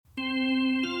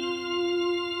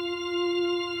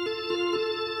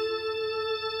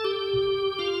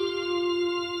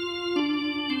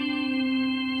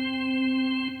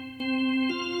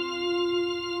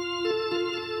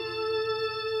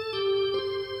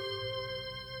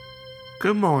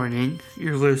Good morning.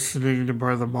 You're listening to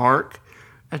Brother Mark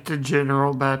at the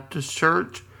General Baptist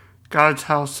Church, God's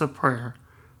House of Prayer.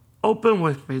 Open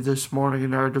with me this morning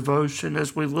in our devotion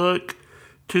as we look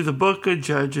to the book of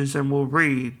Judges, and we'll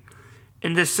read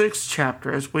in the 6th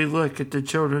chapter as we look at the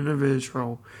children of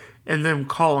Israel and them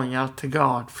calling out to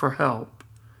God for help.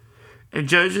 In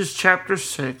Judges chapter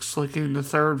 6, looking at the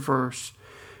 3rd verse,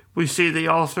 we see the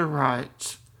author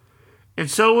writes, "And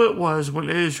so it was when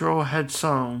Israel had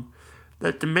sown,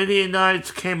 that the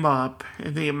Midianites came up,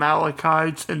 and the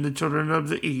Amalekites and the children of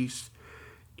the east,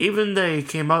 even they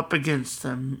came up against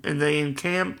them, and they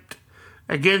encamped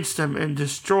against them and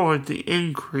destroyed the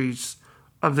increase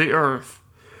of the earth,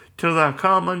 till thou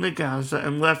come unto Gaza,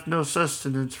 and left no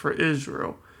sustenance for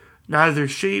Israel, neither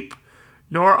sheep,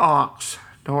 nor ox,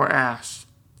 nor ass.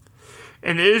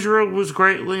 And Israel was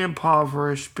greatly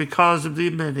impoverished because of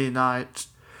the Midianites,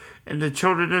 and the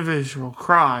children of Israel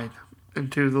cried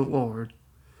unto the Lord."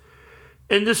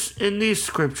 In these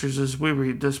scriptures, as we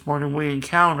read this morning, we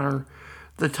encounter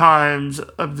the times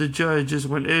of the judges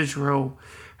when Israel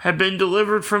had been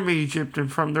delivered from Egypt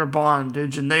and from their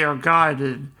bondage, and they are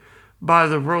guided by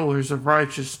the rulers of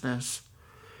righteousness.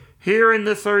 Here in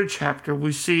the 3rd chapter,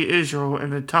 we see Israel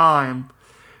in a time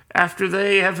after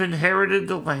they have inherited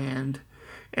the land,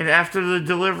 and after the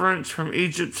deliverance from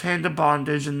Egypt's hand of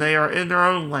bondage, and they are in their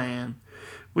own land.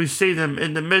 We see them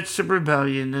in the midst of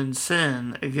rebellion and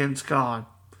sin against God.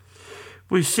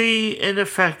 We see in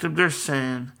effect of their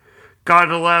sin, God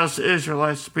allows the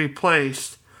Israelites to be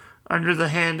placed under the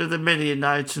hand of the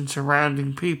Midianites and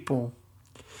surrounding people.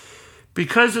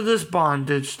 Because of this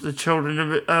bondage, the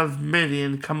children of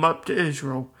Midian come up to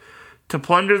Israel to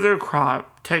plunder their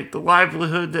crop, take the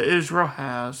livelihood that Israel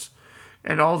has,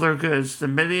 and all their goods. The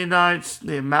Midianites,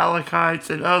 the Amalekites,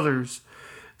 and others,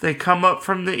 they come up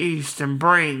from the east and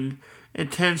bring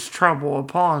intense trouble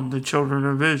upon the children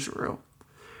of Israel.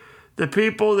 The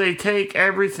people, they take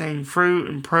everything, fruit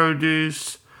and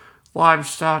produce,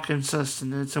 livestock and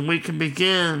sustenance, and we can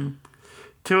begin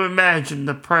to imagine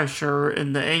the pressure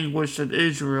and the anguish that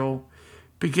Israel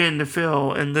began to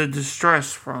feel and the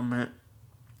distress from it.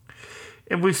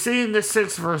 And we see in the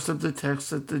 6th verse of the text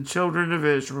that the children of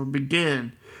Israel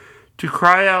begin to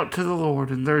cry out to the Lord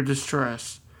in their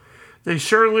distress. They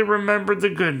surely remembered the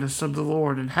goodness of the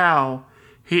Lord and how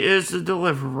He is the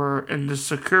deliverer and the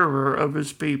securer of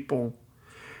His people.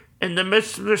 In the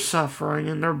midst of their suffering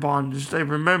and their bondage, they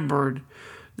remembered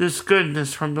this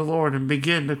goodness from the Lord and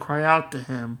began to cry out to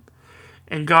Him.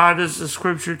 And God, as the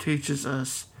Scripture teaches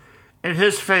us, in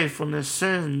His faithfulness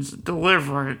sends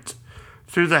deliverance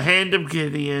through the hand of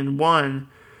Gideon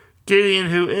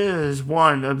who is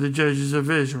one of the judges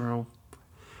of Israel.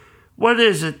 What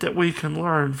is it that we can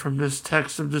learn from this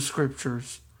text of the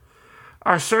Scriptures?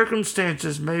 Our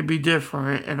circumstances may be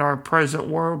different in our present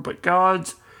world, but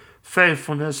God's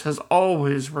faithfulness has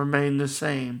always remained the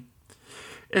same.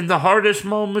 In the hardest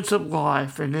moments of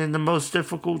life and in the most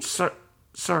difficult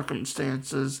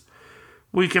circumstances,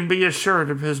 we can be assured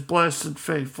of His blessed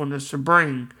faithfulness to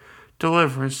bring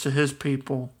deliverance to His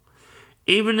people.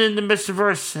 Even in the midst of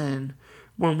our sin,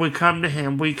 when we come to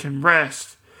Him, we can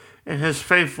rest in His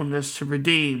faithfulness to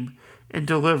redeem and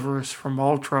deliver us from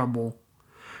all trouble.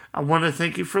 I want to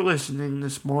thank you for listening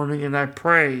this morning, and I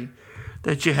pray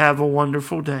that you have a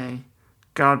wonderful day.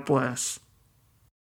 God bless.